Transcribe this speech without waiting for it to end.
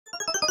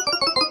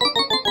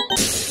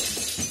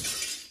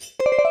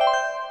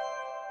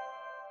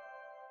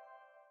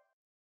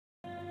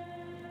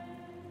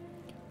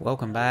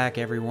Welcome back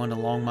everyone to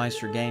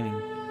Longmeister Gaming.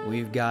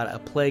 We've got a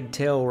Plague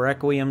Tale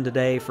Requiem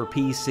today for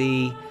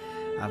PC.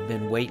 I've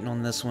been waiting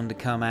on this one to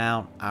come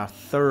out. I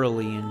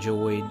thoroughly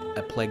enjoyed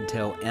A Plague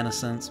Tale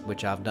Innocence,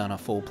 which I've done a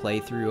full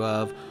playthrough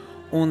of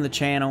on the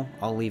channel.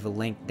 I'll leave a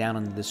link down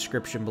in the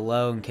description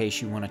below in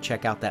case you want to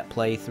check out that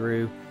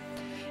playthrough.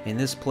 In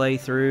this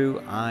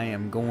playthrough, I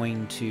am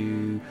going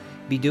to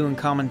be doing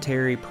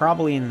commentary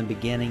probably in the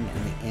beginning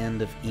and the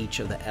end of each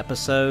of the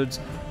episodes.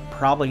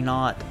 Probably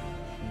not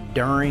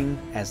during,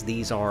 as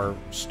these are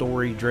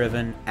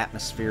story-driven,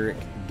 atmospheric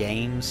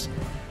games.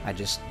 I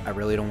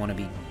really don't want to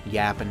be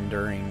yapping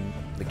during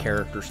the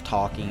characters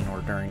talking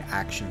or during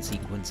action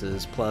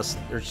sequences. Plus,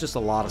 there's just a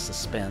lot of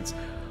suspense.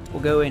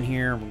 We'll go in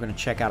here, we're going to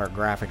check out our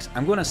graphics.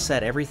 I'm going to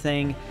set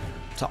everything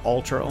to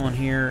ultra on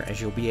here, as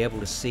you'll be able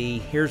to see.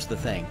 Here's the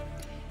thing.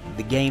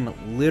 The game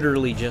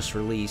literally just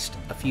released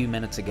a few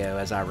minutes ago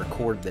as I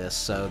record this,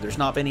 so there's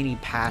not been any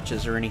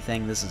patches or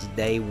anything. This is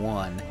day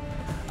one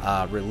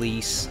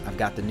release. I've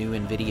got the new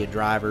NVIDIA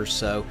drivers,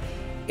 so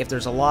if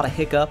there's a lot of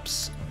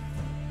hiccups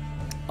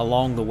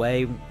along the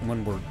way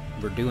when we're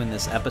doing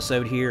this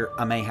episode here,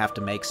 I may have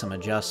to make some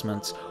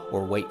adjustments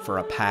or wait for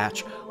a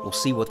patch. We'll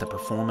see what the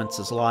performance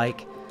is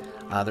like.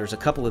 There's a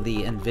couple of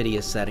the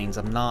NVIDIA settings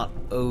I'm not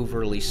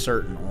overly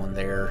certain on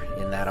there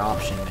in that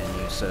option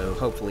menu, so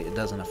hopefully it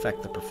doesn't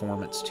affect the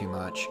performance too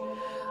much.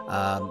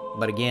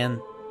 But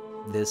again,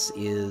 this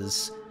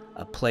is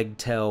A Plague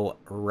Tale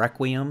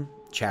Requiem,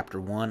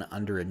 Chapter 1,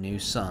 Under a New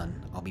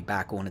Sun. I'll be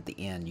back on at the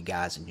end. You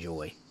guys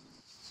enjoy.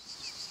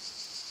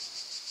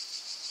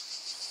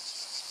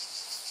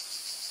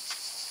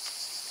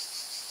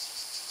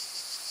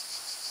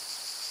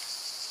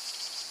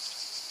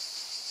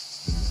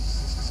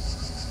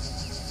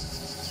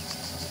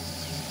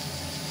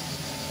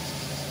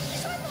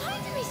 He's right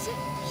behind him,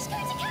 he's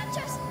going to catch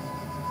us!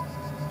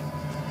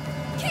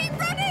 Keep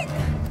running!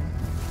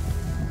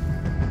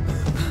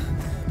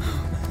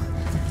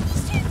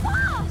 He's too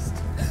fast!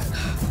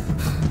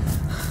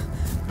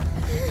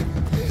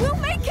 We'll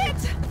make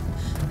it!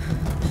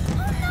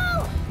 Oh no!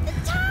 The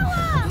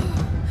tower!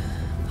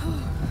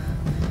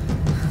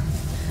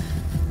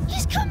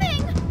 He's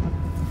coming!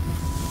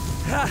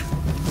 Ha!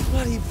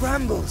 Bloody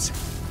brambles!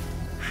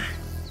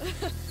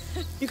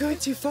 You're going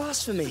too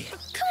fast for me.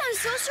 Come on,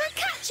 Sorcerer,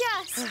 catch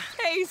us!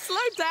 Hey, slow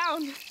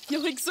down.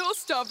 You'll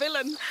exhaust our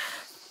villain.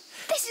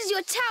 This is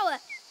your tower.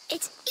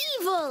 It's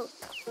evil.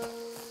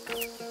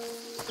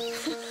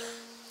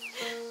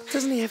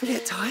 Doesn't he ever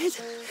get tired?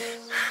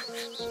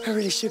 I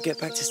really should get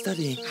back to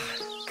studying.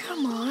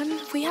 Come on,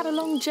 we had a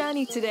long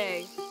journey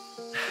today.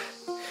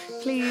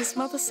 Please,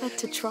 Mother said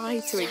to try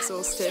to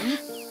exhaust him.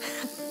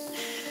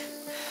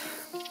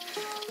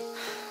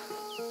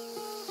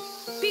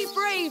 Be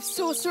brave,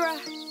 Sorcerer.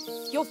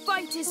 Your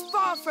fight is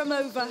far from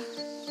over.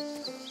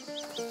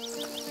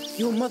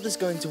 Your mother's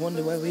going to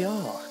wonder where we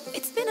are.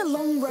 It's been a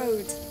long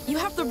road. You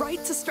have the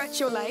right to stretch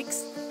your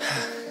legs.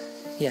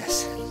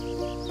 Yes.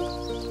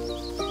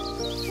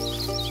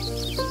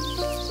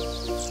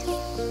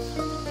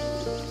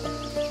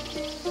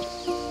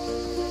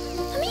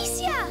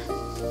 Amicia!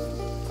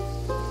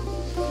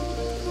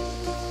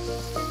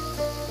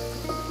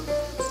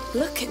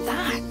 Look at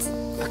that.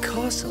 A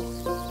castle.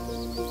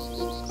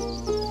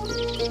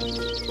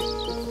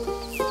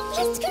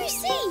 Let's go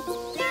see!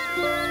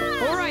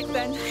 Ah! All right,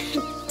 then.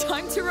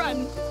 Time to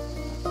run.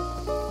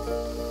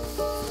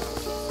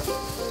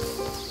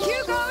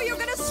 Hugo, you're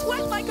gonna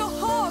sweat like a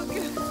hog.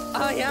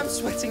 I am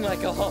sweating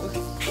like a hog.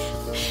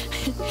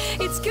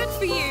 It's good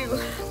for you.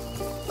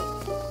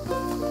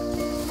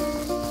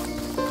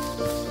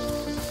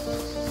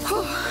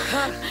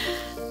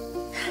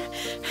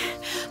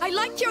 I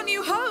like your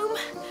new home.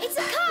 It's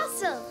a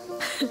castle!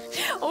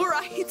 All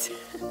right.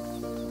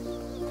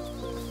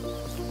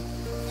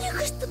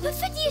 Lucas, the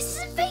Perfidious is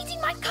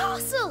invading my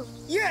castle!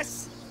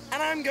 Yes!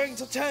 And I'm going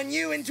to turn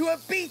you into a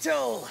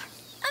beetle!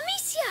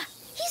 Amicia,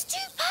 he's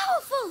too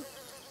powerful!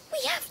 We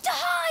have to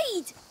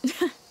hide!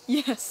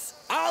 Yes.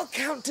 I'll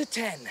count to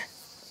 10.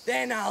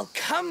 Then I'll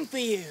come for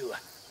you,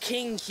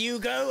 King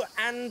Hugo,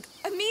 and...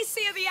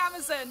 Amicia the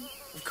Amazon.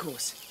 of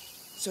course.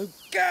 So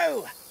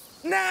go!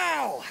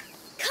 Now!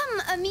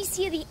 Come,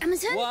 Amicia the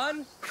Amazon.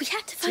 1, We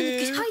have to find a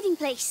 2, good hiding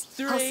place.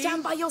 3, I'll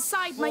stand by your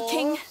side, my 4,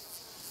 king.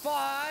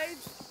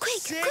 5,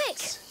 Quick,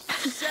 6,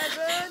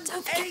 7,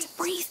 Don't forget 8, to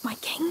breathe, my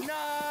king. 9,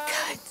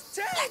 Good.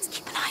 10. Let's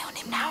keep an eye on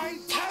him now. I'm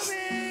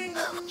coming!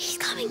 Oh, he's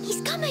coming,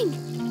 he's coming!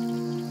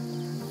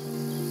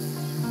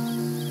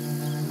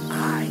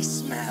 I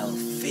smell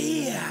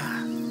fear.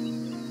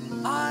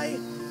 I,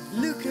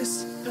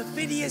 Lucas,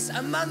 perfidious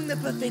among the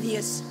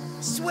perfidious,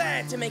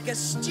 swear to make a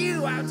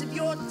stew out of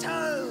your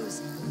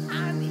toes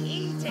and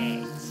eat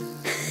it.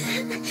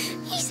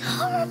 He's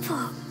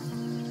horrible!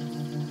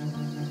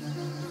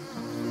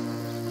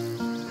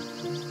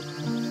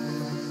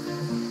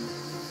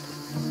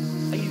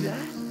 Are you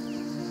there?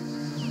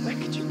 Where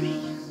could you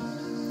be?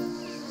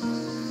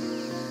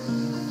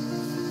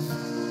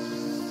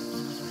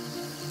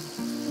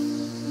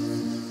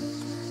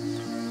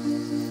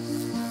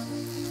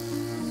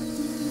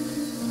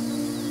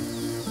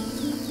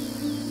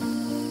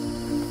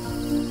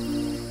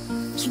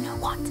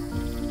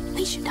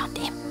 should hunt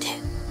him too.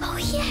 Oh,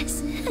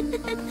 yes.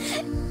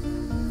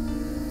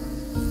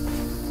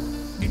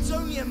 It's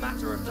only a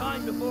matter of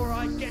time before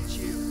I get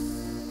you.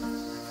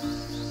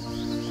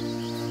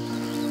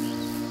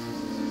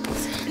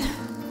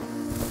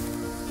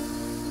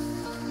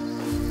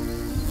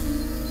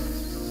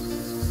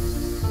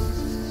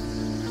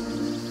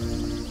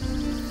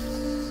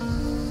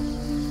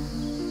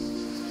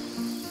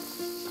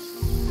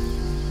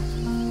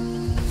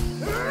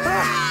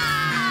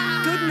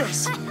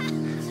 Goodness!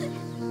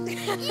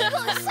 You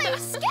got so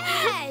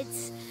scared.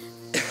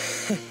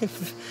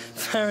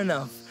 Fair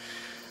enough.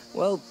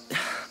 Well,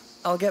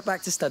 I'll get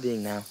back to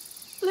studying now.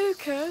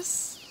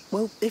 Lucas?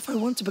 Well, if I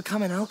want to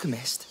become an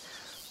alchemist,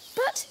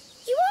 But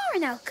you are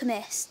an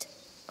alchemist.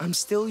 I'm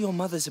still your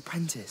mother's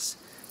apprentice.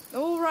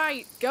 All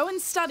right, go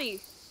and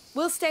study.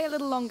 We'll stay a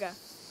little longer.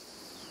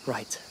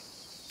 Right.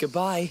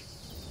 Goodbye.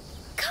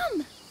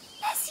 Come,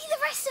 let's see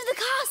the rest of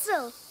the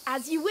castle.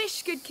 As you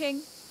wish, good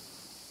king.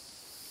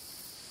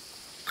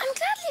 I'm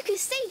glad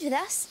Lucas stayed with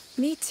us.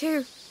 Me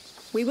too.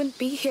 We wouldn't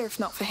be here if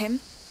not for him.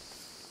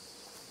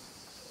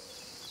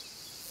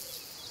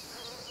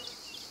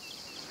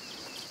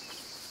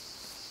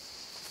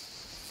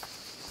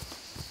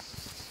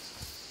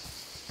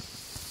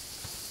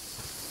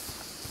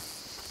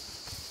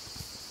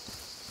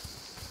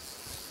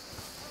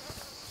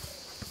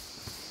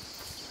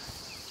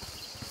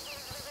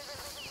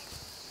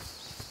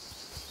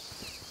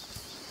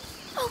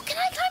 Oh, can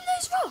I climb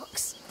those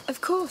rocks?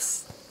 Of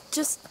course.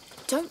 Just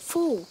don't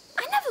fall.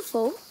 I never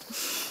fall.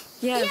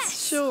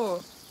 Yes. Sure.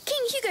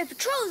 King Hugo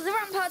patrols the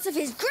ramparts of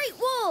his great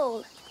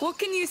wall. What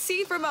can you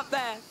see from up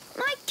there?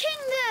 My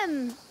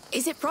kingdom.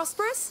 Is it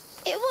prosperous?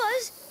 It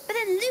was, but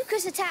then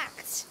Lucas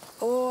attacked.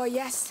 Oh,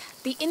 yes.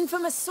 The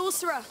infamous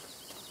sorcerer.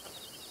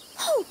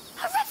 Oh,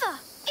 a river.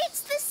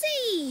 It's the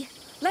sea.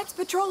 Let's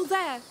patrol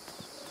there.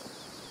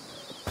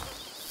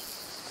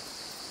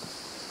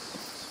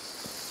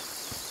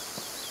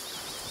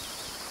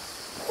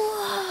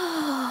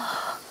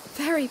 Whoa.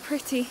 Very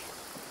pretty.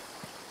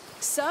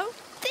 So,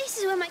 This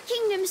is where my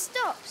kingdom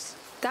stops.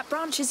 that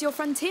branch is your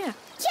frontier.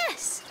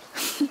 Yes.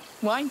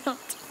 Why not?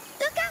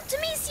 Look out to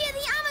Mysia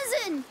the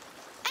Amazon.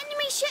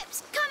 Enemy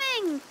ships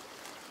coming.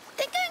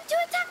 They're going to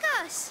attack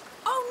us.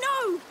 Oh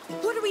no!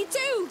 What do we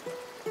do?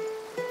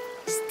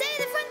 Stay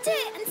at the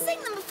frontier and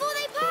sink them before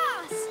they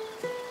pass.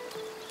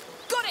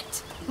 Got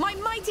it! My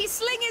mighty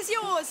sling is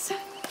yours!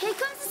 Here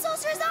comes the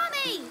sorcerer's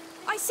army.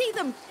 I see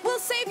them! We'll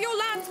save your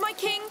land, my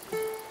king!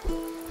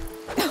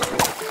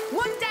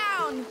 One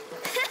down!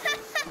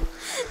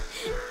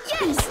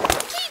 Yes,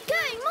 keep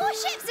going. More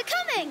ships are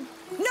coming.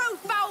 No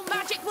foul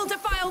magic will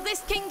defile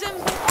this kingdom!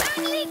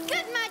 Only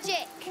good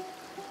magic.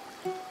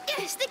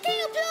 Yes, the king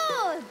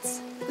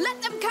applauds.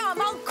 Let them come!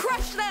 I'll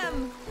crush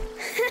them!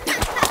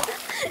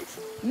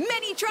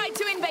 Many tried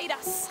to invade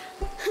us,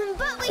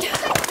 But we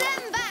took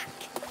them back.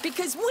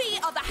 because we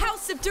are the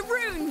House of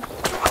Daroon!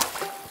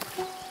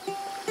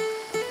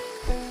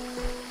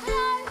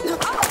 Hello.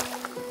 Oh!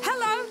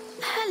 Hello!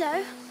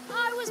 Hello.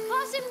 I was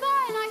passing by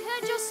and I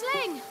heard your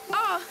sling.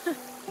 Oh,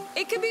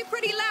 it can be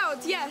pretty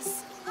loud,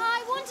 yes.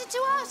 I wanted to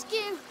ask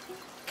you,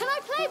 can I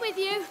play with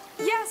you?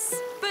 Yes,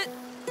 but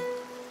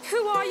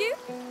who are you?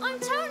 I'm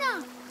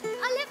Tona.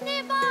 I live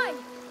nearby.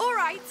 All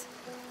right.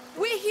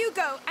 We're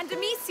Hugo and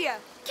Amicia.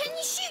 Can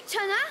you shoot,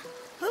 Tona?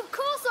 Of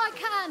course I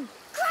can.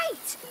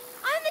 Great.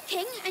 I'm the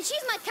king and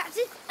she's my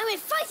captain and we're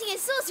fighting a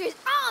sorcerer's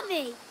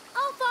army.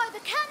 I'll fire the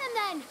cannon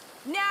then.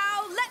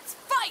 Now let's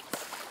fight!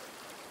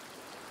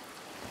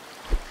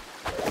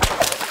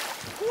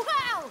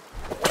 Wow!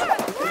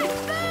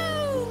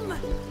 Boom!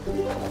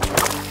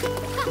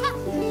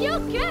 You're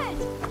good!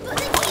 But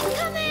they keep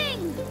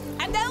coming!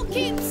 And they'll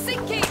keep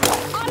sinking!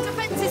 Our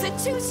defenses are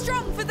too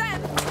strong for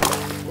them!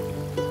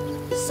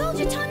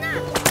 Soldier Tona,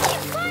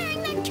 keep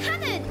firing that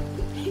cannon!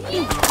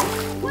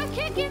 Yeah! We're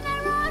kicking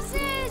their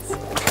asses!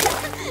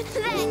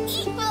 They're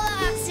evil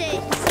asses!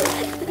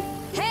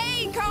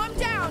 Hey, calm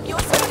down! You're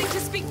starting to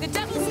speak the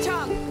devil's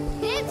tongue!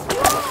 It's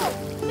war!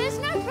 There's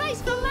no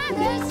place for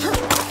manners!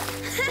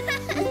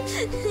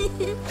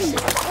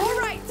 All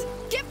right!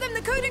 Give them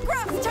the coup de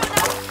grace,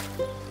 Tona!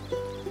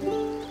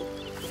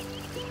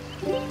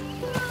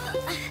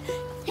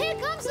 Here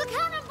comes the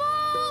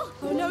cannonball!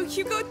 Oh no,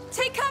 Hugo,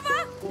 take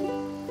cover!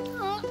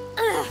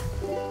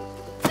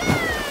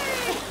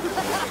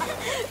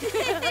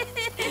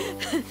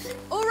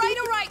 All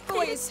right,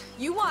 boys.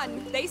 You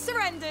won. They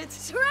surrendered.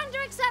 Surrender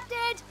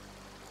accepted!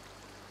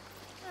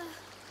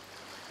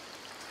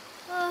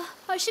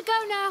 I should go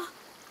now.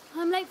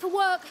 I'm late for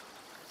work.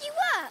 You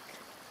work?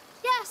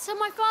 Yes, on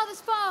my father's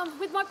farm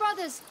with my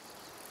brothers.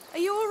 Are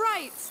you all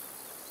right?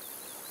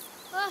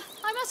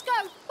 I must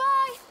go.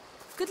 Bye.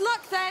 Good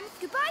luck, then.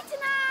 Goodbye,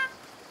 Tana.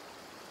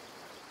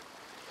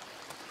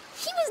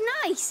 He was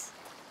nice.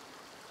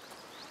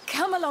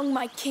 Come along,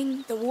 my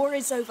king. The war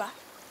is over.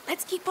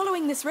 Let's keep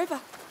following this river.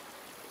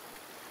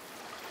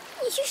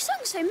 You sung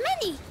so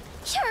many.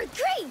 You're a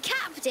great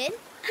captain.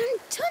 And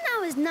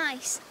Tana was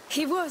nice.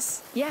 He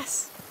was,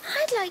 yes.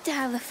 I'd like to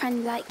have a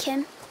friend like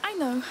him. I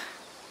know.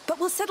 But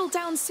we'll settle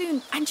down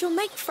soon, and you'll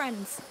make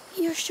friends.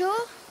 You're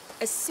sure?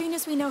 As soon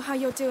as we know how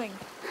you're doing.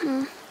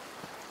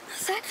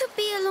 That could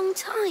be a long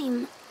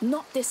time.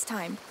 Not this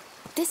time.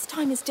 This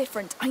time is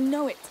different, I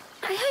know it.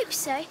 I hope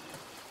so.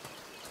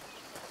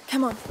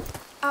 Come on,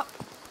 up.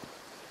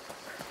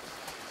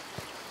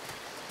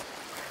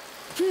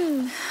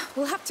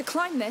 We'll have to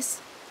climb this.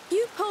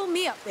 You pull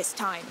me up this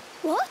time.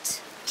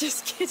 What?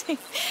 Just kidding.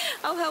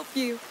 I'll help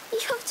you.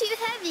 You're too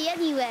heavy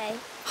anyway.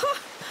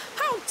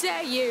 How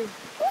dare you?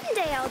 One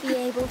day I'll be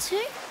able to.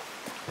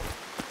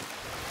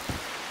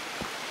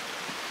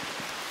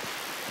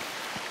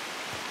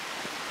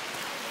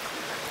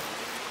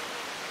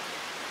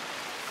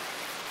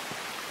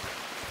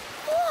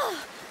 Whoa!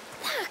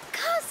 That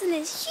castle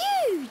is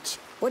huge!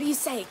 What do you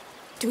say?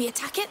 Do we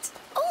attack it?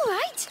 All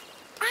right.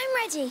 I'm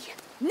ready.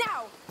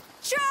 Now!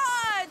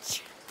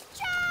 Charge!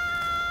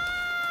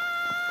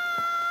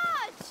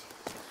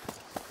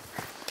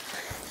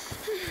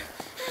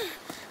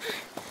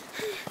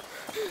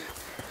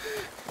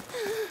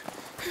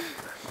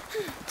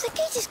 The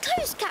gate is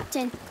closed,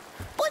 Captain.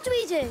 What do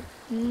we do?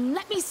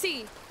 Let me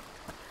see.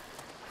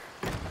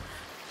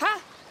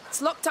 Ha!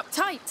 It's locked up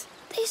tight.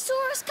 They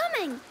saw us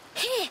coming.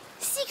 Here,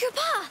 secret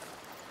path.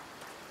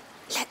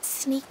 Let's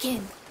sneak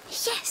in.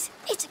 Yes,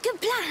 it's a good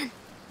plan.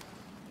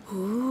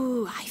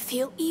 Ooh, I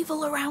feel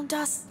evil around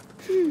us.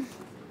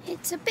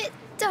 It's a bit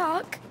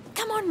dark.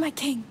 Come on, my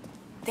king.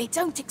 They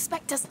don't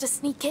expect us to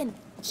sneak in.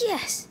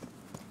 Yes.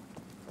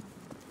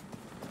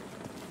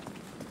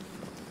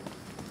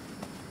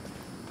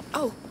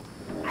 Oh,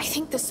 I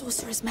think the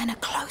sorcerer's men are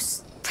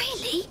close.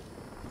 Really?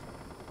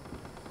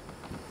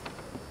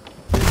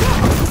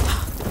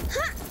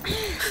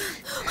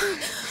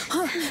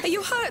 Are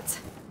you hurt?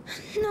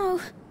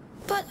 No,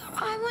 but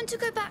I want to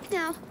go back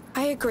now.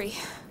 I agree.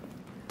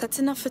 That's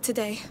enough for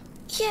today.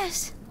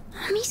 Yes,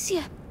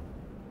 Amicia.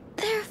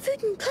 There are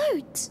food and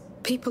clothes.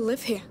 People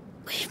live here.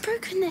 We've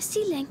broken their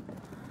ceiling.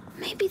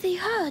 Maybe they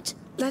heard.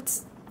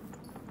 Let's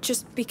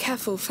just be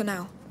careful for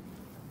now.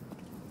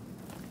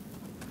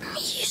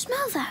 You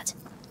smell that?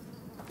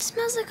 It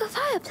smells like a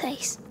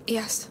fireplace.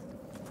 Yes.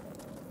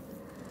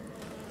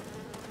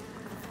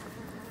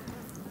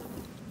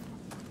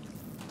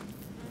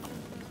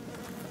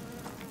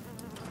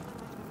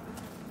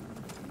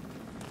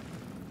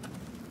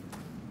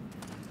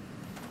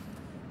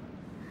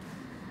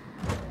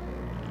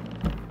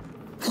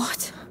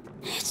 What?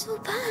 It's all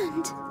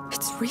burned.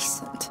 It's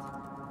recent.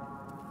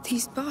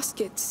 These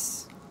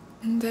baskets,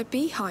 they're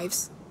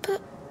beehives.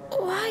 But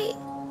why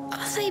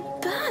are they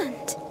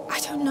burned? I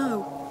don't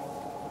know.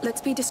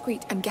 Let's be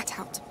discreet and get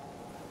out.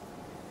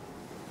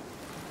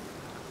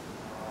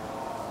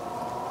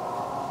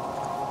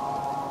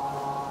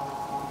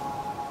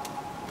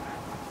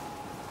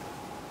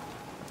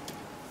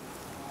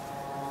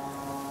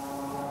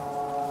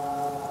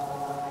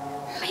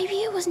 Maybe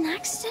it was an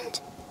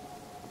accident?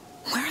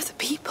 Where are the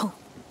people?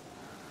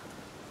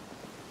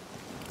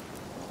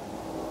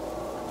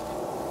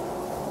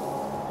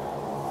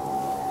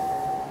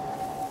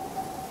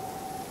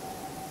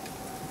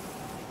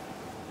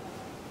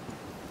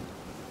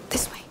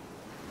 This way.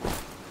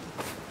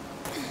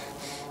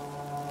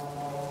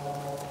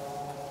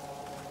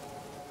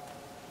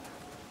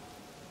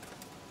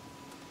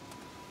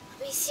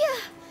 Amicia!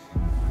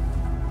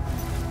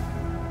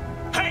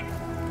 Hey!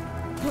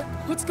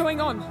 What's going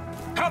on?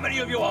 How many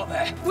of you are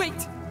there?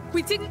 Wait!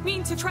 We didn't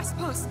mean to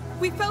trespass.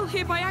 We fell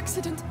here by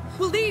accident.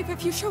 We'll leave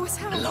if you show us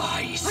how.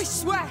 Lies! I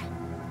swear!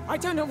 I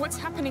don't know what's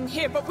happening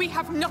here, but we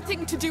have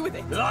nothing to do with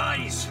it.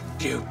 Lies!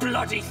 You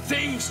bloody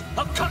thieves!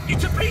 I'll cut you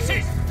to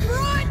pieces!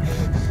 Run!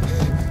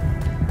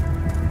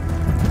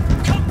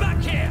 Come back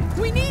here!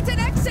 We need an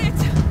exit!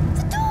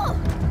 The door!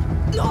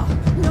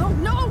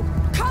 No!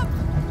 Come!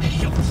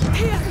 You're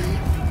Here!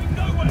 going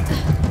nowhere!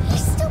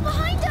 He's still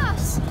behind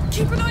us!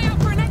 Keep an eye out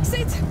for an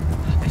exit!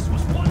 This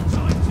was one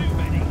time too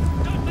many!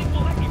 Don't think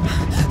we'll let you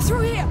back!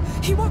 Through here!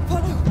 He won't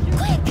follow!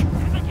 Quick!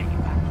 Never get you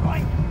back,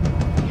 right?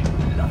 You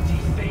bloody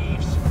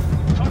thieves!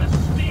 Trying to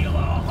steal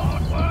our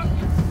hard work!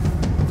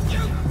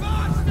 You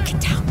bastard! Get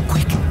down,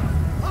 quick!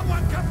 I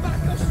won't come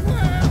back, I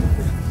swear!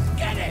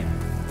 Get him!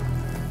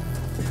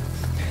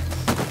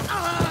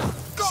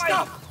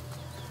 Stop!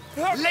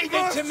 Leave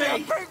it to me! I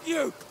beg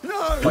you!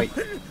 No! Wait!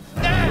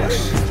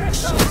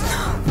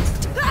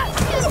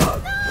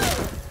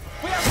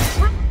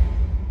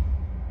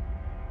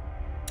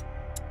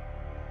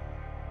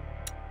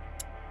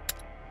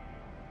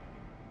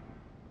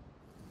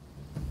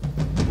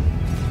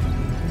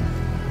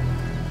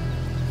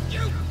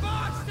 You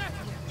bastard!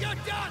 You're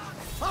done!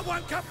 I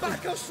won't come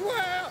back, I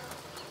swear!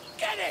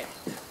 Get him!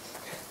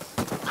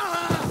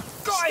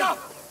 Stop!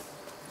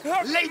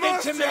 Leave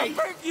it to me! I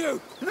beg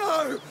you!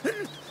 No!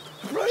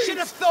 Please. Should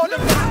have thought of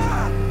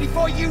that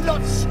before you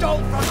lot stole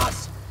from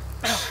us!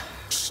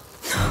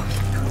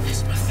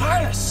 It's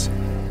Matthias!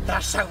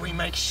 That's how we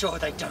make sure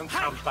they don't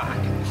come back.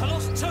 I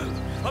lost two,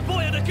 a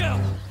boy and a girl.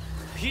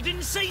 You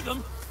didn't see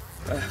them?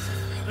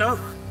 No.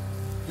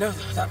 No,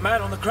 that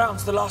man on the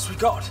ground's the last we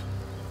got.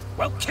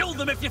 Well, kill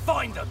them if you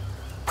find them.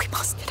 We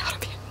must get out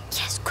of here.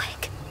 Yes,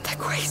 quick. They're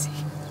crazy.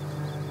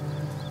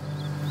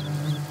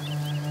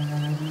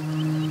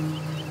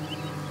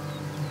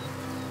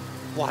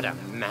 What a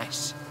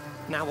mess.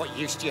 Now what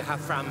use do you have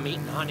for our meat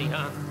and honey,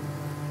 huh?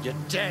 You're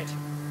dead.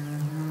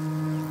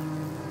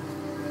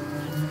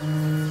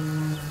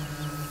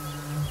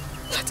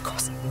 Let's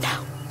cross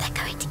now. They're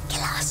going to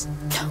kill us.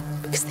 No,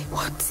 because they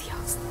won't see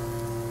us.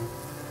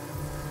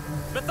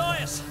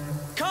 Matthias,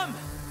 come!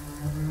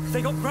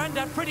 They got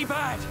Grandad pretty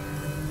bad.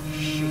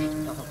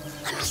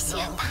 Let me see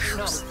at the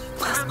house.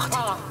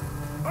 Grandpa!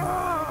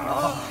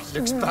 Oh, it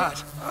looks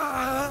bad.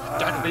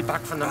 Dad will be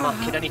back from the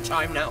market any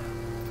time now.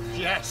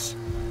 Yes.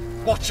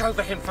 Watch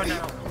over him for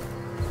now.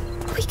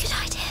 We could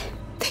hide here.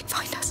 They'd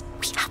find us.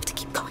 We have to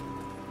keep going.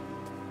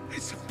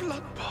 It's a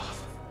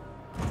bloodbath.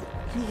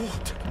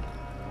 Lord.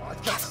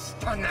 Just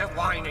stand there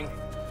whining.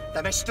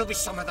 There may still be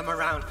some of them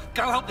around.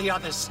 Go help the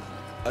others.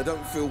 I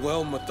don't feel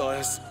well,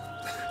 Matthias.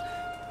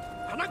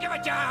 I don't give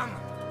a damn.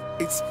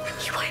 It's...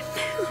 You won't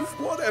move.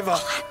 whatever. I'll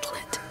handle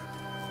it.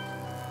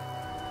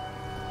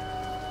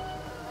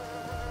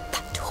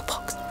 That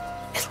toolbox.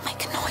 It'll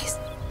make a noise.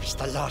 It's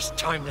the last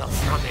time they'll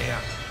come here.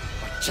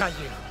 I tell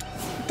you.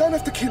 You don't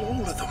have to kill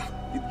all of them,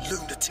 you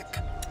lunatic.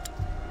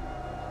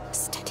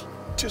 Steady.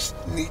 Just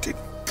needed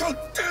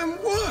goddamn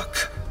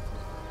work.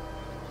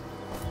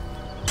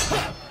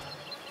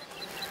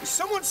 Is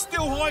someone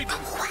still hiding?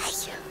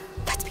 Away.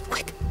 Let's be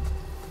quick.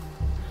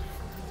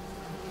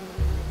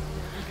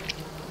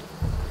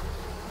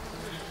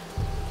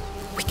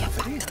 We get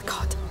back to the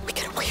cart. We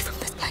get away from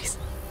this place.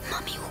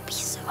 Mummy will be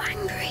so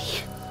angry.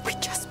 We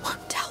just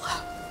won't tell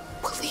her.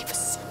 We'll leave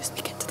as soon as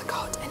we get to the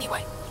cart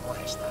anyway.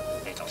 Where's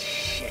that little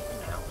shit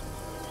now?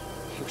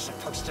 He was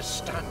supposed to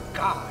stand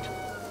guard.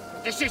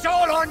 This is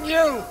all on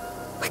you!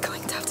 We're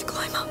going to have to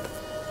climb up.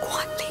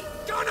 Quietly.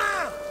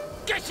 Donna!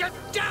 Get your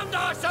damned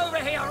ass over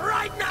here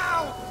right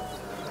now!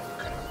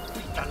 I'm gonna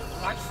beat the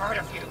life out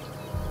of you.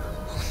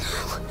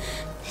 Oh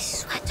no. This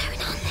is where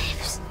Donar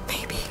lives.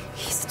 Maybe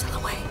he's still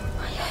away.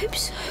 I hope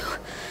so.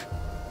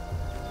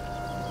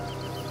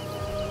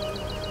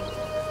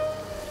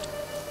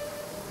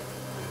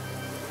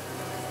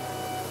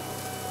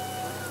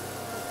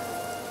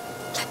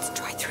 Let's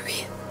try through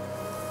here.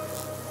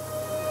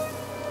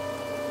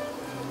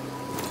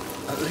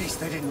 At least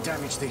they didn't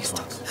damage these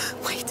ones.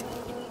 Wait.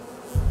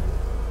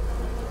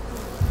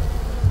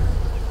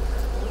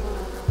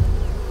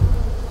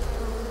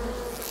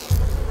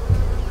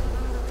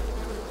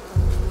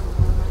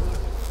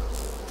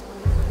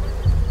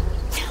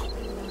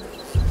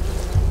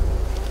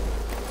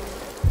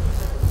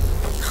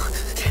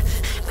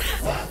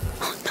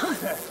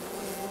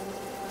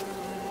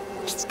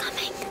 It's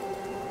coming.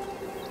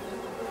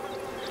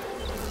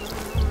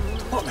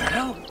 What the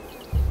hell?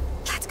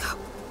 Let's go.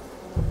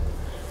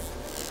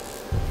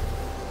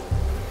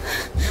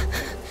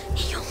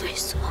 He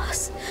almost saw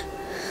us.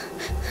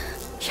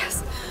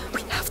 Yes,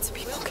 we have to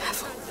be more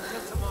careful.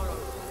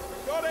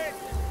 Got it!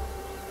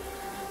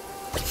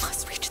 We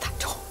must reach that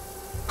door.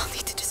 I'll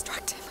need to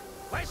distract him.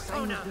 Where's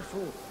Sona?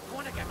 I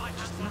want to get my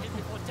hands on him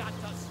before Dad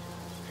does.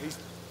 He's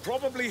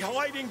probably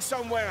hiding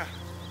somewhere.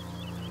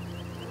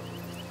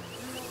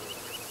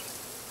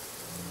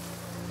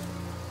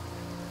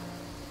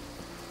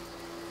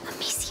 Let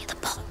me see the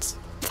pots.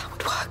 That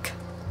would work.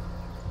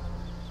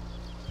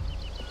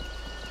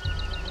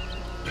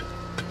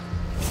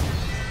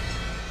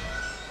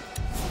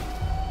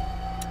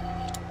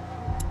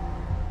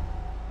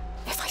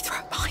 If I throw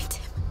it behind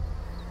him.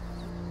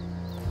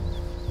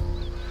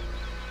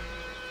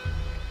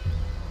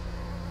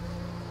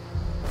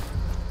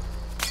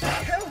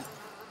 Hell!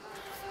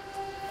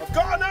 I've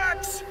got an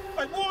axe!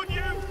 I warn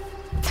you!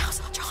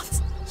 Now's our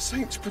chance.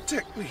 Saints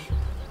protect me.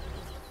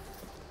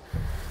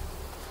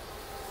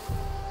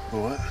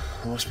 Alright,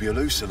 I must be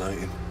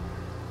hallucinating.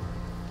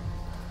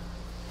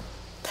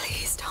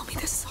 Please tell me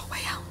this is our way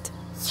out.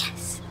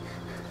 Yes.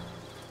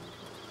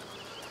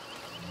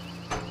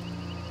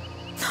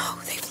 No,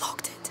 they've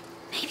locked it.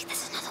 Maybe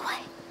there's another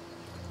way.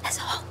 There's a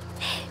hole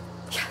here.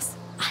 Yes.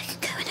 I can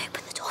go and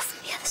open the door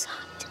from the other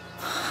side.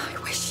 I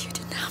wish you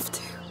didn't have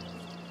to.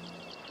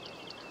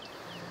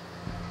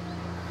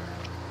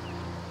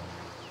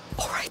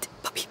 All right,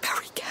 but be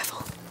very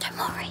careful. Don't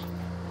worry.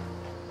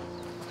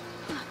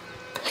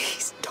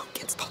 Please don't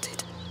get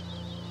spotted.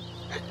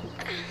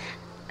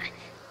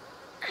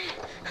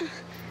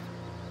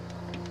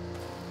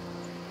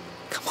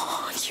 Come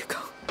on, Hugo.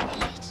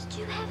 It's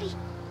too heavy,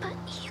 but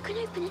you can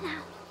open it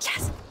now.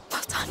 Yes,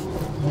 well done.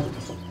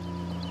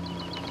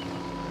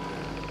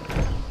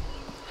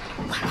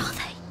 Where are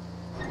they?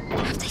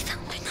 Have they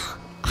found Donar?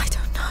 I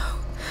don't know.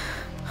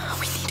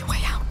 We need a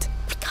way out.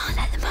 We can't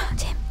let them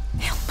hurt him.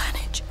 He'll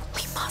manage.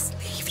 We must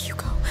leave,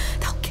 Hugo.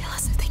 They'll kill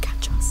us if they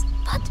catch us.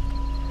 But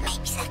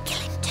maybe they'll kill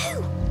him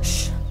too.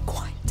 Shh,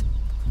 quiet.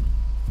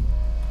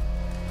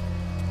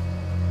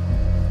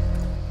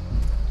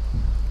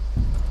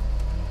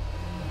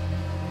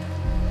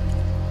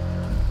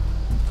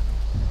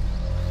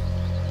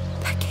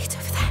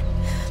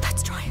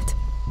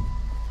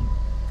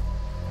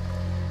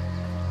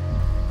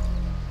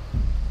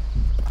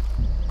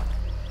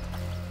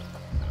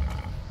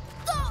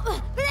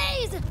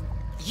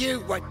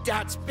 You were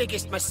Dad's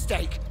biggest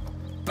mistake,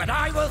 but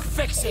I will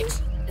fix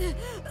it!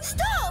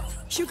 Stop!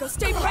 Hugo,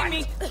 stay behind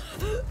me!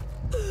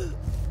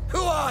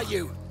 Who are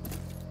you?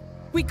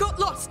 We got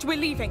lost. We're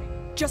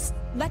leaving. Just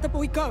let the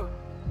boy go.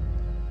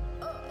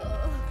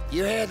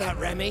 You hear that,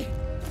 Remy?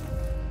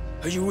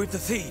 Are you with the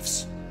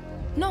thieves?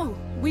 No,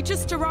 we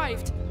just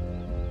arrived.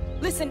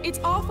 Listen, it's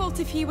our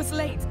fault if he was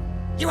late.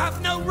 You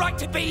have no right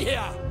to be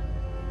here!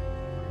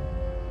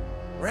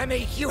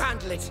 Remy, you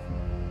handle it.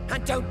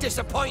 And don't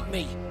disappoint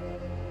me.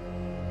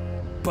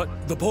 But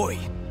the boy...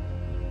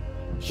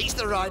 He's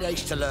the right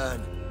age to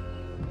learn.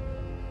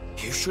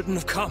 You shouldn't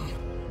have come.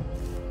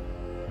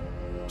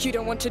 You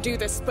don't want to do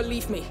this,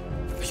 believe me.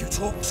 You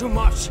talk too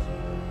much.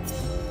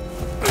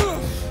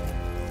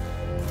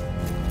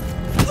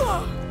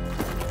 Stop!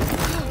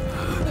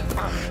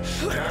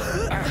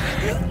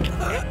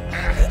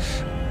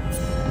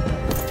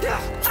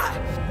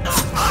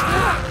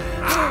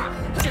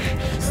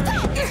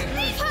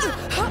 Leave her!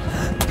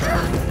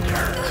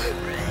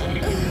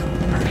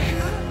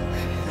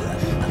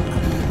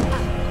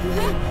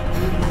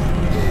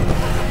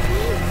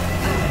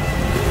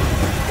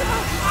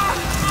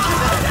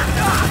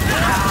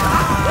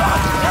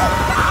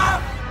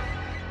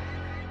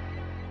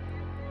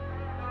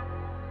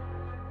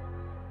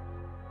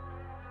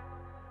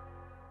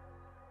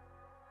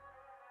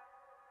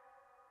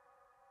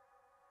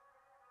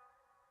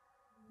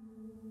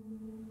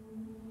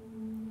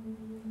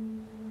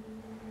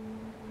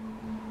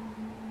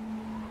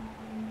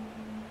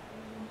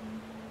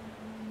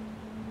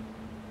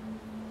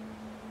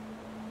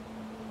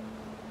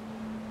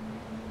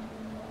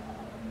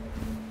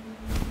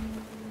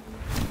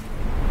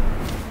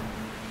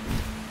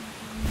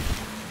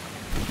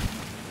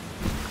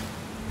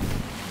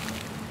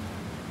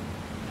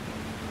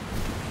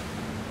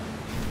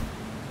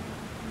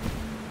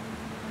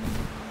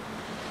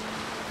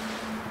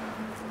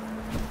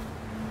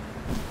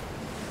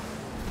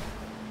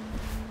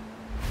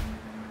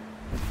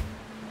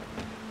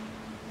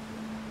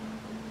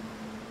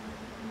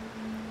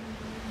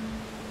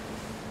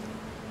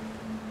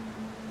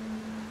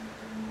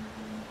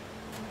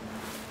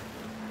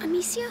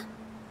 Amicia?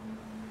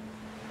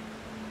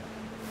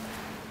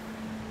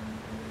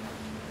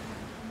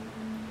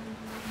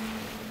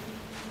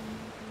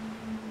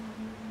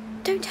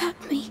 Don't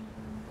hurt me.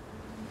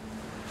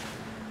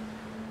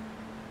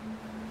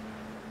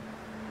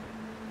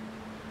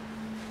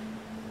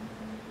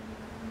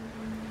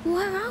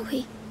 Where are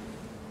we?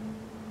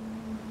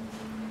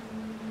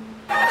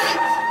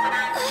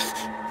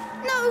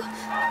 No!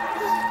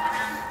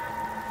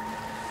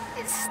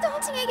 It's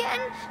starting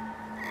again.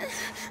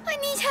 I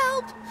need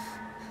help.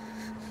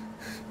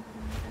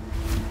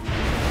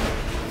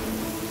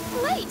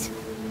 Wait!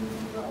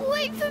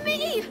 Wait for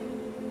me!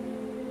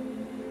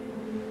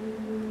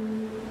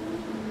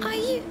 Are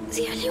you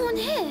the only one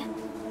here?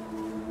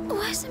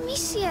 Where's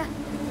Amicia?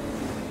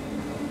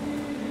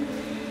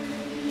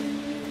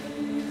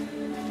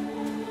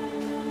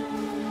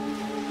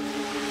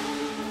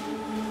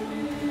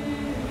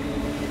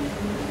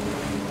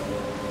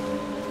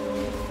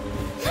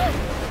 No!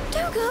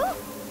 Don't go!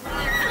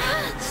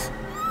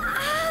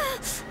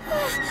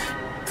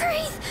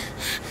 Breathe!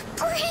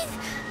 Breathe!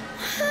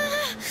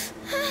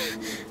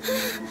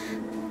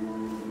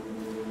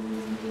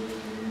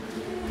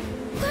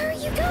 Where are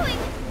you going?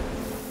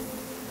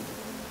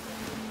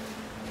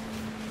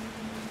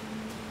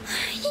 I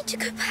need to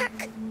go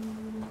back.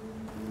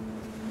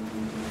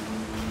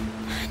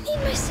 I need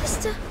my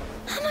sister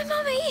and my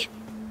mummy.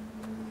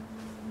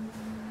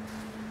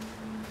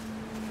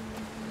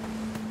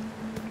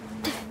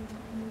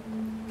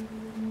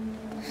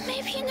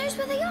 Maybe he knows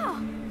where they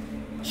are.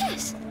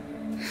 Yes,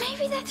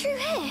 maybe they're through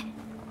here.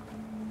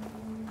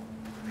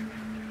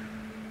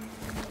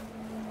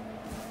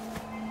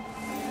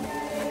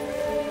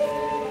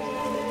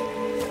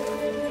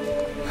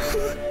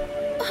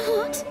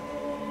 What?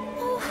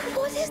 Oh,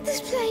 what is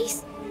this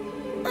place?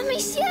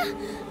 Amicia?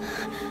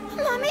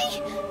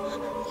 Mummy?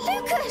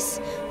 Lucas?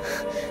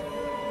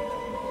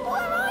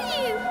 Where are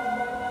you?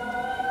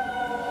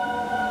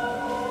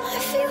 I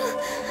feel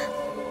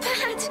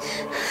bad.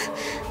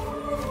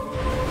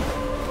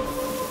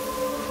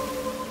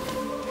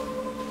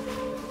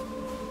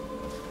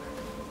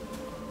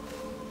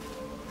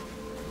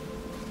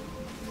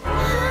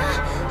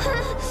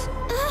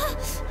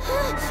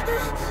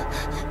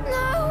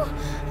 No!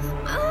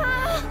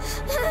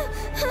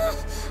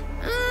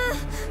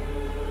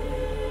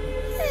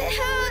 It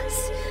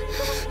hurts.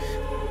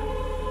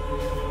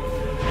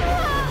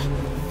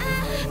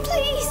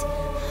 Please!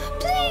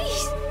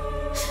 Please!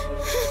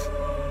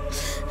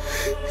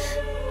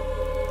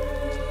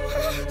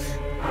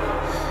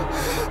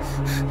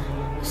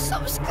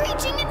 Stop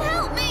screeching and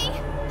help me!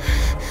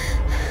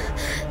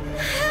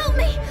 Help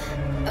me!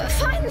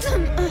 Find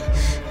them!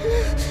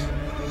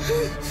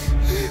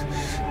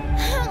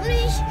 Help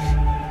me!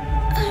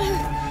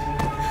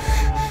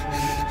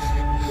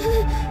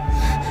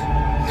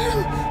 No!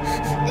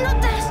 Not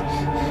that!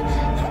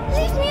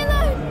 Leave me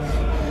alone!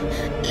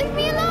 Leave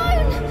me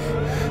alone!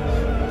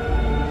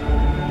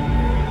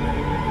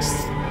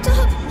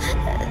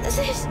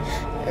 this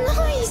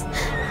noise?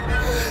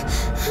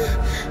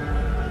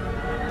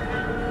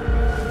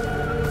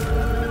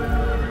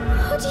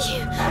 What do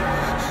you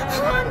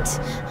want?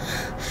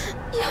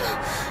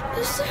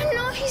 You're so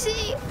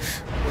noisy.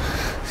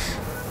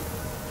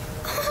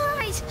 All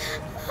right,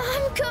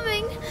 I'm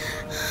coming.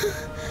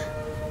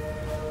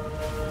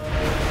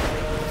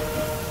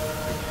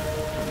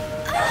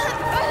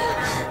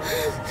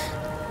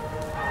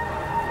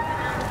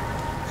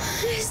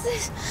 Is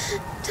this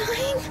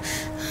dying?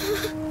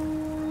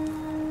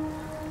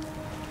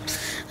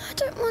 I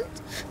don't want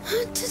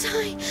to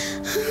die.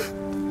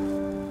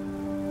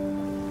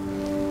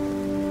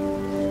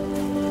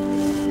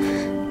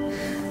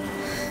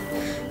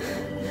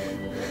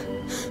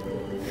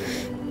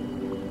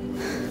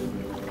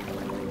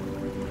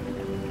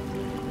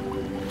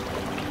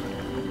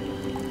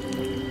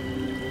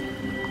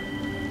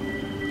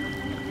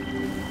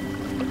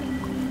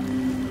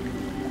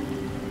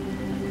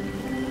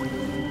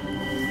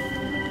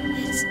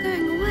 It's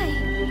going away.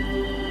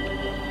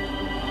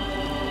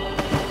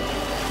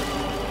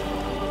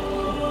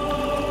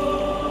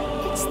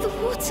 It's the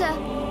water.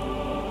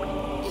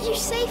 You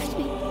saved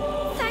me.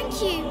 Thank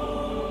you.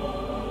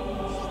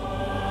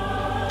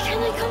 Can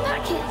I come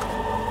back here?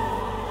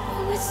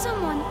 Or with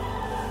someone?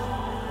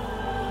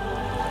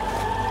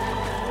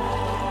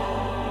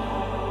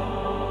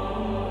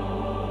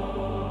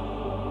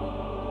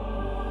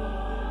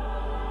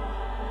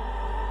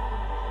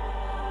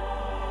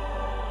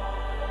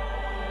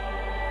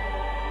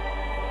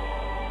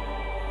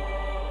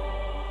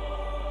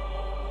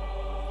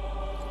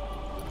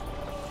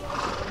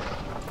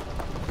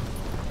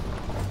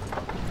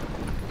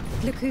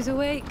 Look who's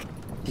awake.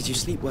 Did you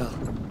sleep well?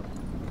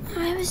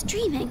 I was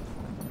dreaming.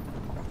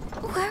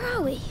 Where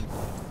are we?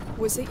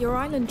 Was it your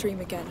island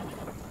dream again?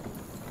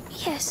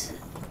 Yes,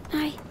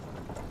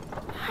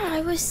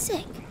 I was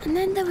sick, and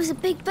then there was a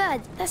big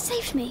bird that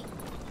saved me.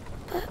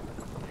 But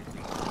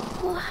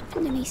what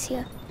happened,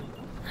 Amicia?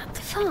 At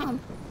the farm?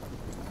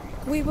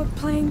 We were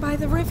playing by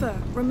the river,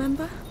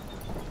 remember?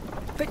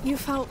 But you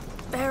felt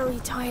very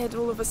tired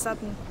all of a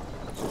sudden.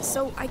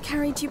 So I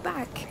carried you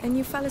back, and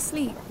you fell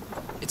asleep.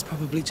 It's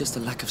probably just a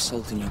lack of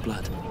salt in your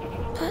blood.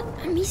 But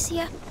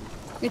Amicia...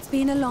 It's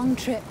been a long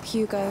trip,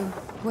 Hugo.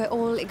 We're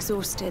all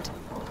exhausted.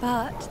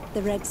 But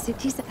the Red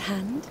City's at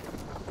hand.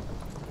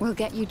 We'll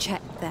get you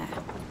checked there.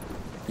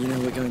 You know,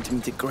 we're going to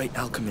meet a great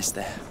alchemist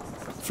there.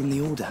 From the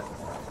Order.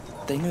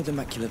 They know the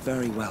macula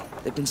very well.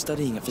 They've been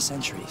studying it for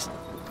centuries.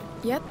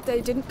 Yet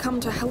they didn't come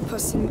to help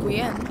us in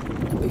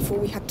Requiem before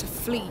we had to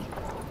flee.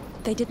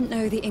 They didn't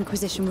know the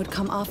Inquisition would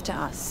come after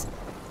us.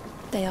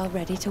 They are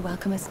ready to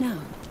welcome us now.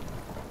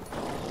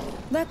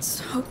 Let's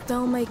hope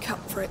they'll make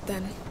up for it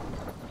then.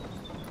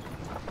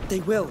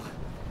 They will.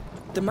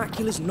 The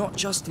macula's not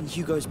just in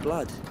Hugo's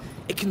blood.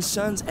 It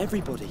concerns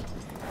everybody.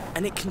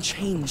 And it can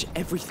change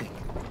everything.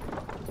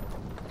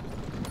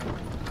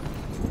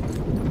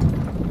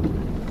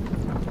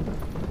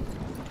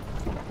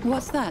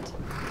 What's that?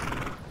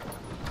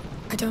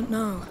 I don't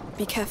know.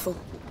 Be careful.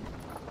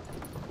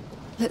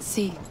 Let's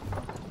see.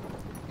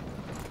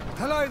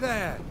 Hello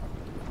there.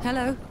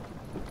 Hello?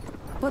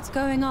 What's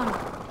going on?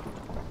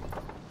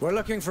 We're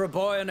looking for a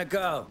boy and a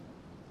girl.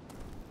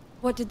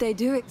 What did they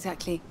do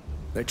exactly?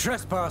 They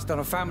trespassed on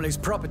a family's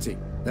property.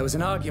 There was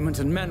an argument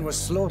and men were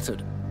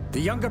slaughtered. The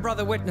younger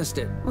brother witnessed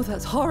it. Oh,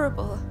 that's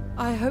horrible.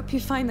 I hope you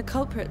find the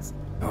culprits.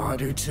 Oh, I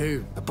do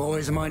too. The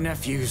boys are my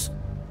nephews.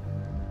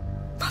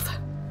 Mother,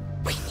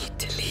 we need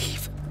to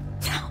leave.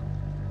 Now.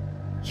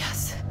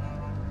 Yes.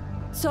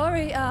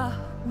 Sorry,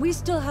 we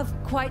still have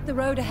quite the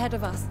road ahead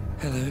of us.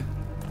 Hello.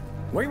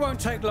 We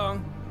won't take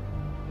long.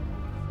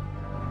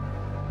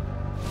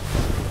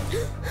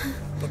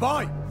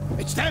 Bye-bye.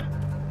 It's them.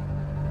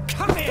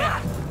 Come here.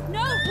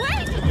 No,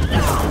 wait!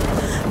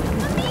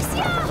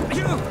 Amicia!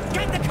 You,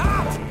 get the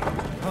cart!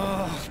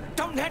 Oh,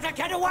 don't let her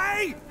get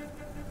away!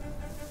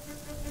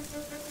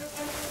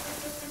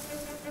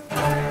 I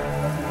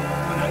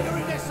know you're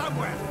in there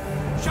somewhere.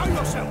 Show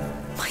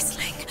yourself. My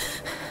sling.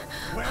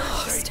 Where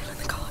is she? Still in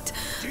the cart.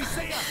 Do you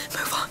see her?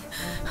 Move on.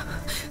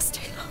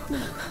 Stay low.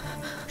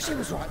 She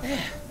was right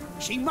there.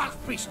 She must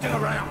be still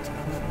around.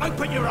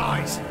 Open your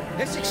eyes.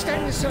 Let's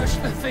extend the search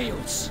to the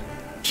fields.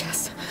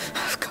 Yes.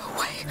 Go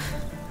away.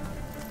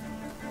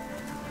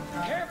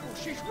 Careful,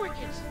 she's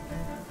wicked.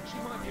 She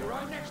might be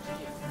right next to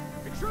you.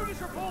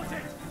 Intruders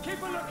reported.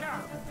 Keep a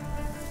lookout.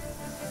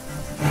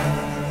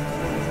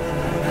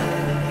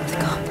 The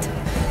cart.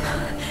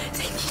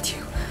 They need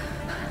you.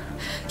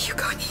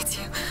 Hugo needs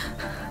you.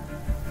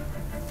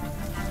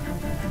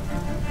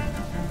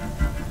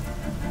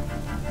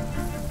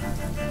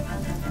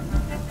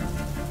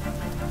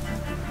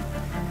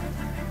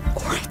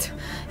 All right.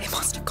 It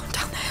must have gone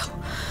down the hill.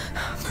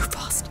 Move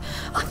fast.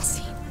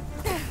 Unseen.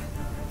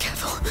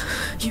 Careful.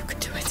 You can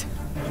do it.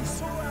 You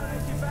saw how they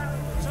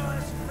devoured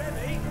Matthias and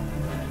Remy.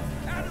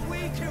 How do we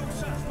kill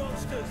such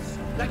monsters?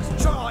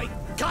 Let's try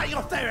cutting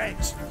off their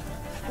heads.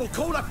 We'll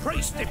call a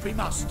priest if we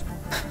must.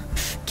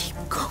 Keep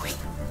going.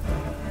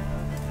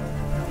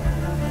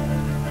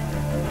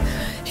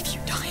 If you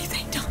die,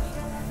 they die.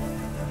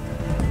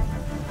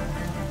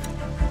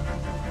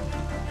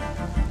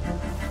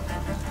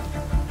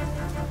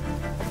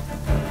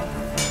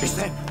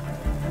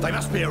 They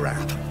must be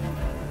around.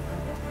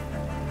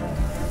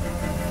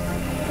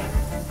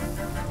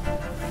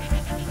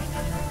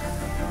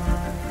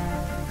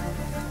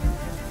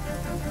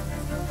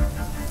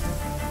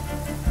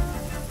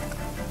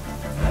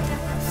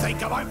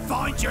 Think I won't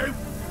find you,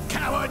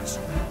 cowards?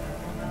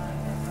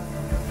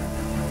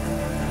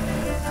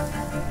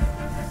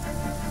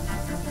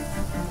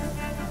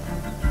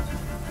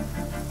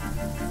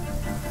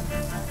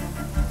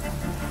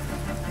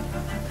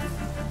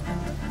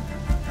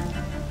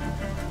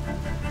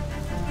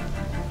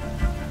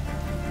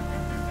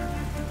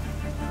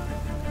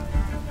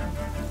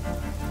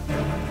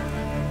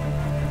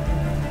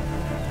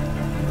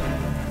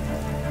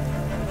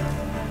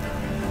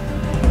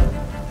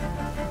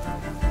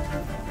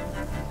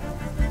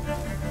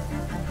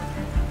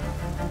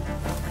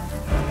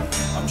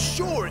 I'm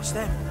sure it's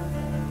them.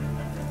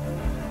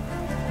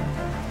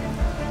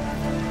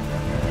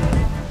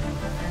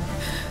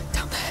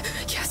 Down there,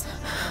 yes.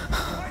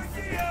 I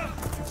see her!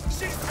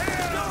 She's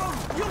here! No!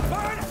 You'll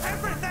burn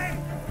everything!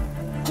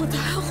 What the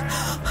hell?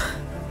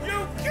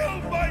 You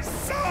killed my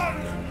son!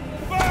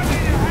 Burn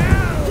in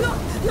hell! No,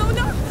 no,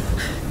 no!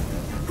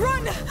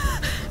 Run!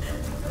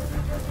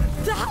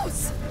 The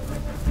house!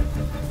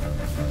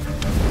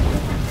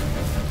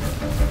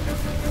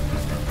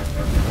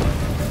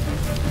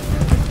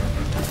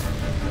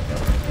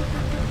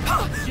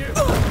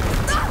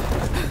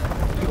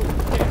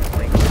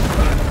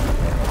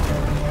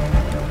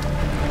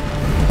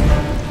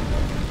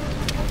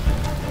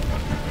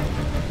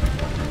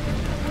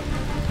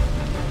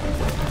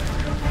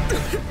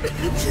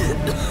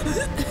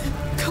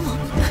 Come on.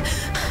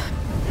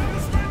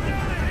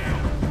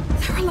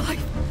 They're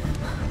alive.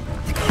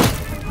 They got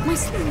my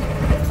sling.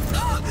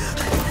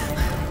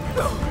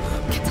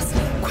 Get the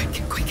sling. Quick,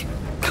 quick.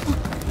 Come on.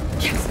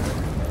 Yes.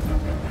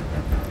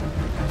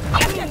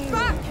 Get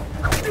back!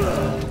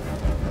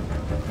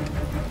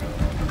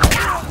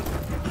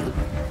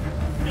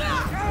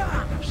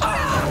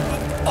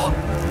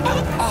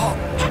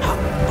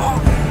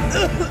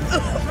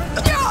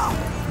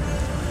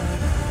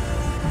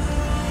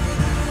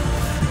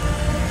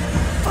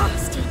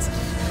 Bastards!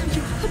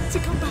 You had to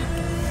come back.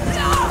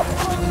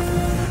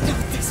 No,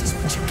 this is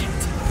what you get.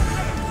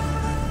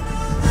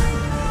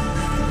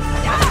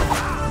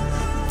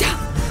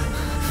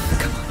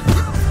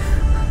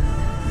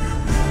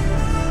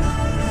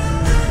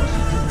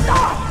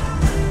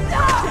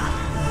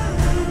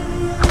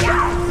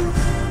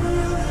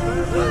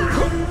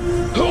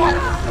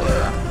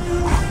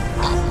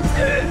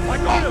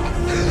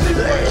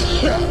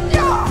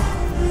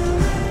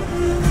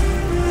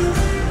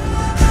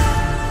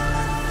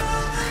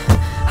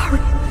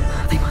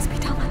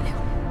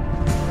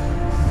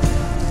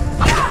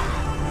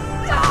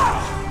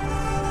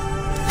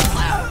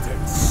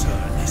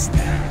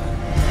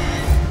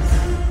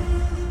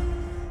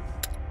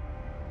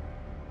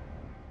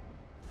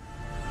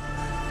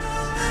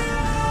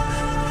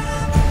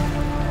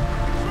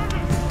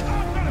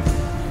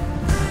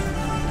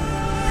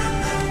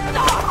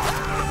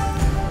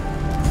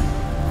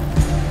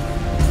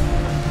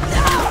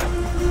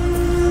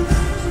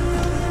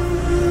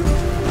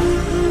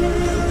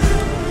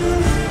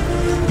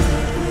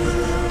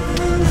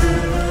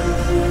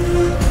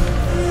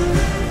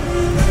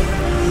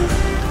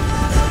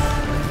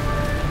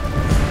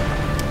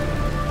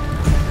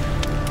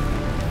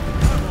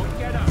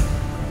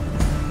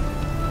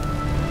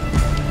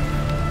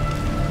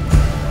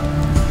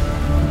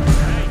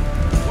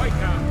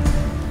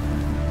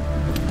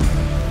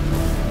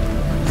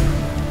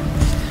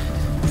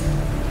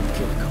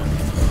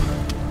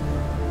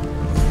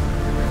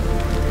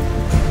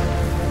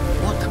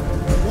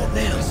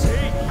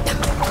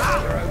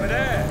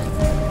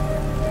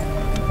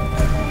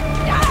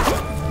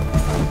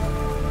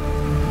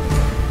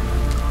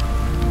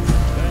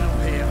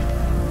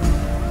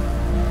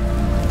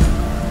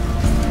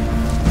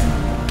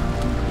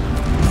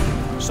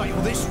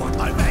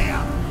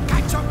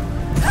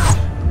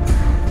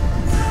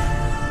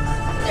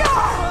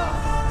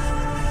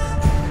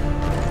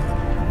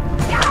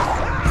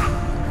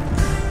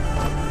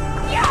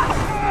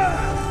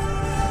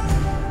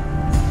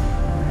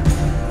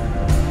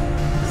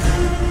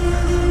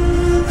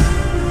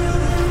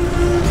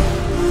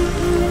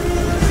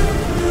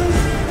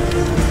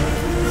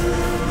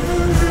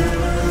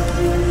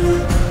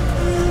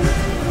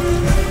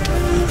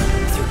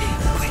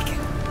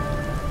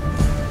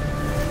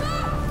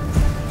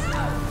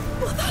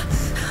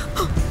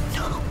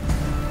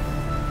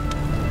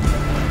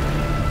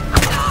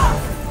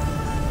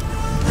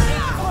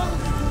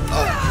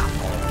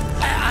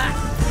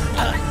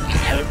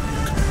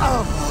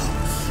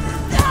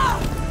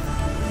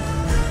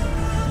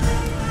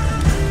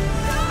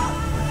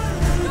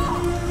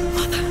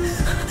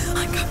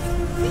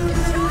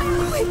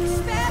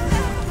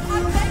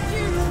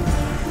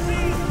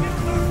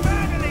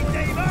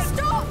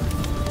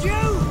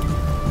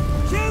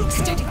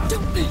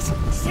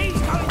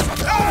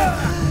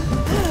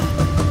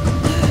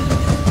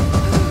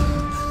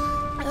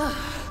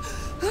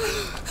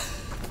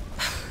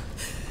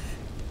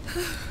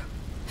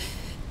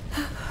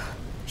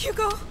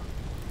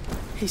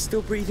 He's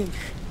still breathing.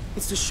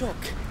 It's the shock.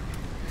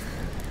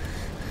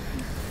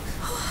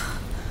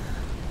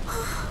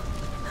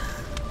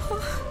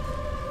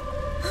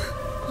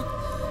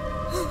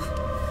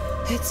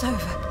 It's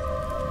over.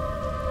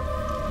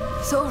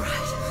 It's all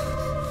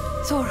right.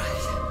 It's all right.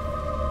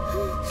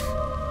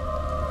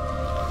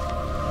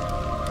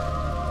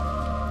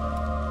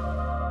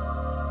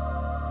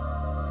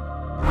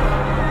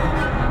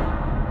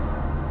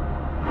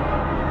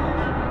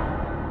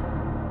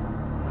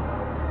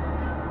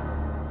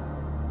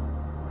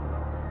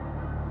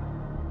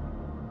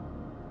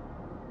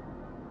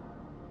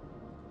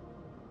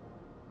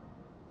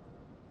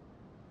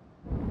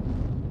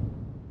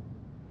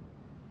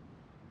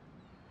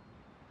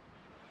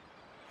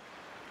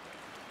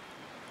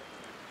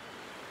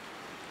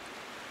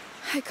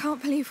 I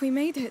can't believe we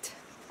made it.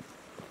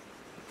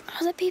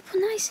 Are the people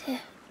nice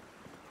here?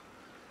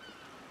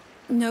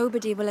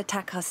 Nobody will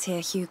attack us here,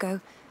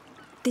 Hugo.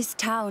 This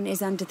town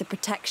is under the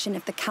protection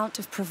of the Count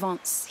of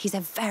Provence. He's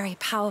a very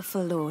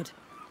powerful lord.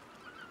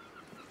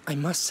 I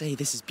must say,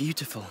 this is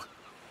beautiful.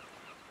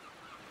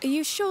 Are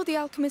you sure the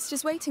alchemist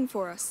is waiting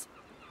for us?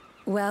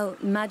 Well,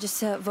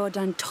 Magister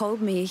Vaudin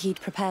told me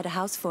he'd prepared a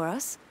house for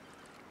us.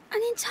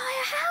 An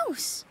entire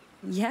house?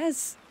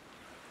 Yes.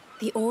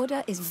 The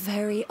Order is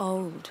very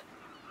old.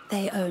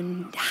 They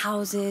own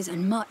houses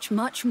and much,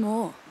 much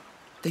more.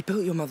 They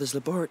built your mother's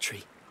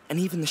laboratory, and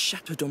even the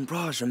Chateau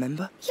d'Ombrage,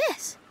 remember?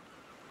 Yes.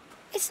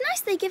 It's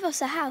nice they give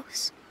us a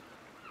house.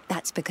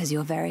 That's because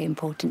you're very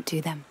important to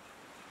them.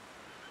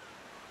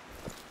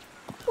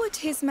 Would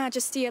His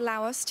Majesty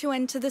allow us to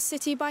enter the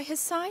city by his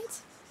side?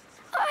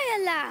 I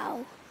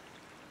allow.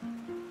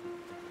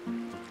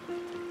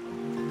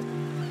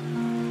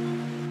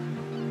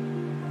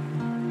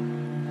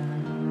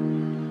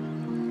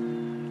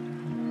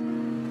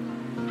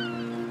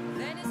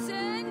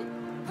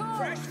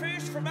 Fresh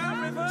fish from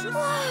our rivers.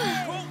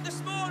 Whoa. Caught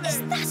this morning.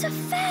 Is that a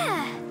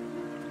fair?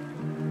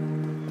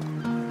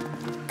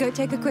 Go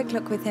take a quick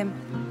look with him.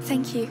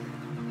 Thank you.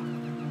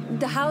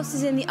 The house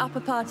is in the upper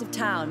part of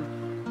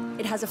town.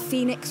 It has a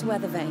phoenix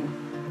weather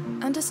vane.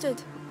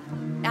 Understood.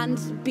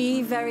 And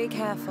be very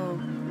careful.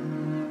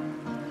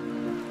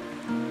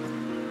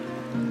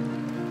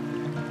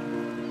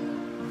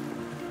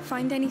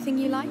 Find anything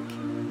you like?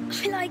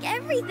 I like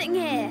everything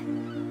here.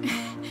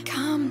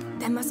 Come,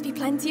 there must be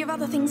plenty of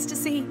other things to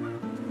see.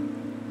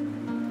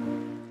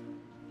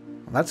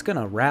 That's going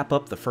to wrap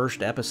up the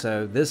first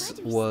episode. This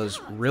was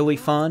really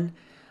fun.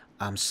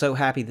 I'm so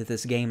happy that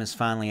this game is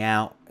finally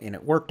out, and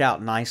it worked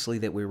out nicely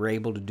that we were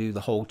able to do the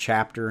whole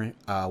chapter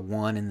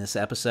 1 in this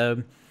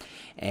episode.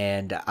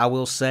 And I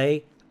will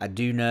say, I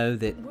do know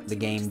that the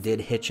game did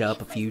hitch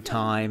up a few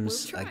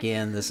times.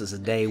 Again, this is a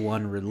day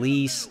 1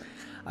 release.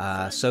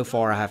 So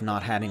far, I have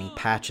not had any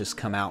patches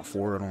come out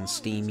for it on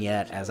Steam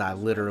yet, as I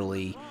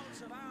literally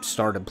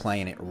started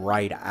playing it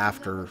right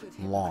after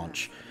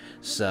launch.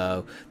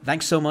 So,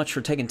 thanks so much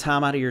for taking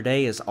time out of your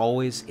day. As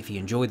always, if you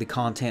enjoyed the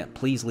content,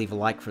 please leave a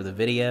like for the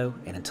video.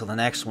 And until the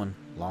next one,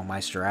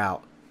 Longmeister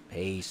out.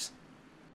 Peace.